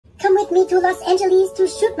with me to Los Angeles to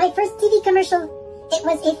shoot my first TV commercial. It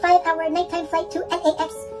was a 5-hour nighttime flight to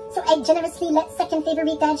LAX, so I generously let second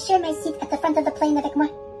favorite dad share my seat at the front of the plane avec moi.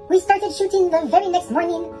 We started shooting the very next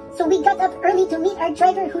morning, so we got up early to meet our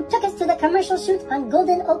driver who took us to the commercial shoot on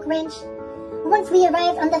Golden Oak Ranch. Once we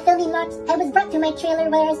arrived on the filming lot, I was brought to my trailer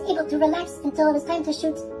where I was able to relax until it was time to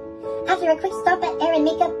shoot. After a quick stop at Air and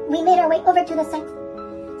Makeup, we made our way over to the set.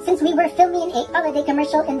 Since we were filming a holiday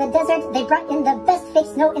commercial in the desert, they brought in the best fake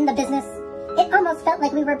snow in the business. It almost felt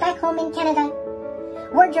like we were back home in Canada.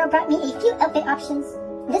 Wardrobe brought me a few outfit options.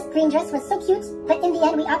 This green dress was so cute, but in the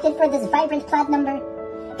end we opted for this vibrant plaid number.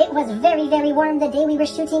 It was very, very warm the day we were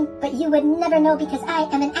shooting, but you would never know because I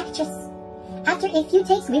am an actress. After a few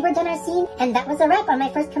takes, we were done our scene, and that was a wrap on my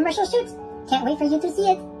first commercial shoot. Can't wait for you to see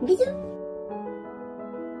it. Bisous!